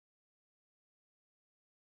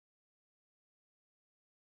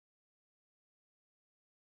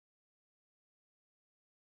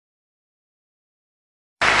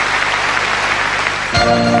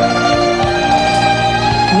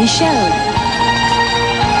Michelle.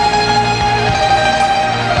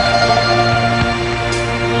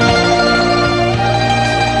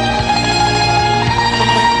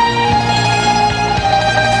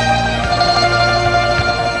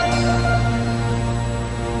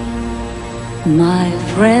 My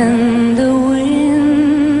friend, the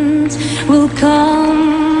wind will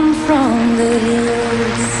come from the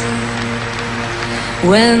hills.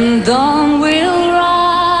 When dawn will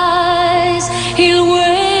rise, he'll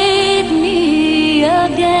wake me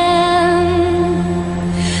again.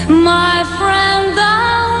 My friend, the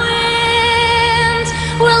wind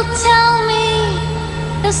will tell me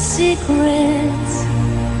a secret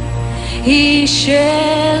he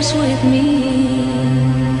shares with me.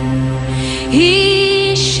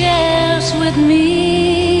 He shares with me.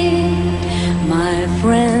 My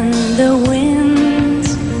friend, the wind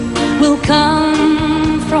will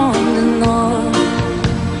come from the north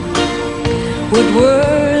with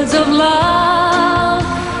words of love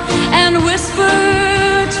and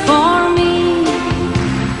whispered for me.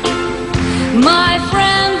 My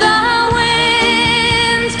friend, the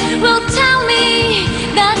wind will tell me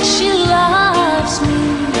that she loves me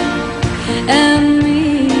and me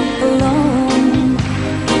alone.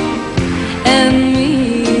 And me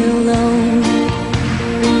alone.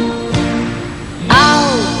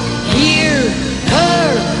 I'll hear her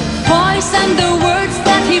voice and the words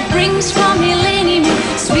that he brings from Millennium,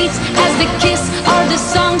 sweet as the kiss or the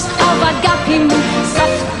songs of Agapim,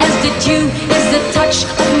 soft as the dew is the touch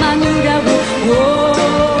of Manuda. Whoa,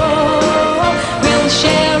 we'll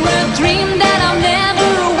share a dream that I'm never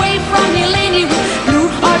away from Millennium. Blue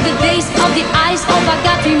are the days of the eyes of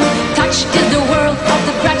Agapim, touch is the world of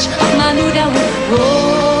the crutch of Manuda.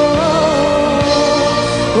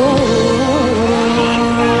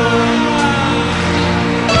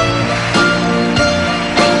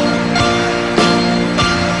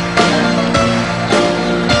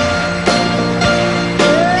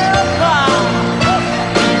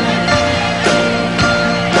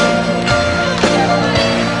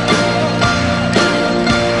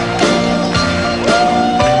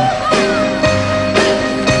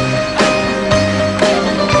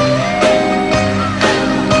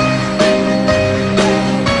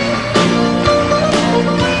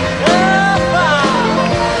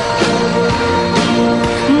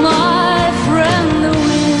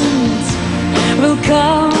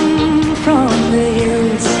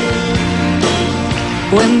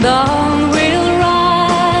 When dawn will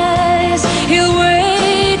rise, he'll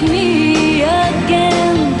wake me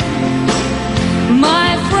again. My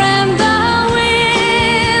friend, the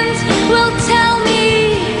wind will tell me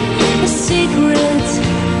a secret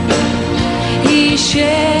he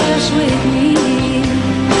shares with me.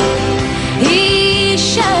 He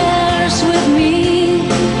shares with me.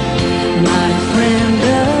 My friend,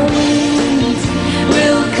 the wind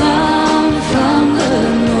will come from the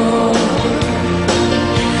north.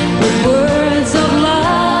 Words of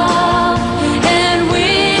love and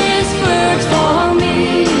whispered for me.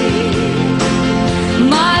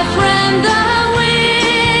 My friend, the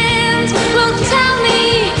wind will tell me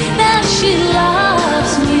that she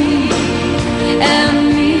loves me and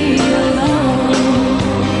me alone,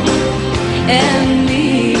 and me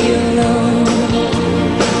alone.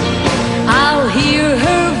 I'll hear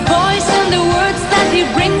her voice and the words that he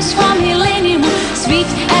brings from Millennium, sweet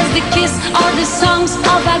as the kiss or the songs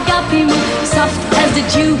of Agapim, soft as the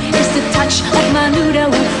dew is the touch of Manuda.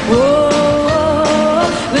 Whoa,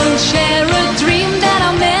 we'll share a dream that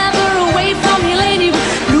I'm never away from Millennium.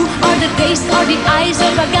 Blue are the days or the eyes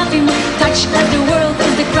of Agapim, touch as the world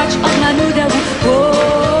is the crutch of Manuda. Whoa.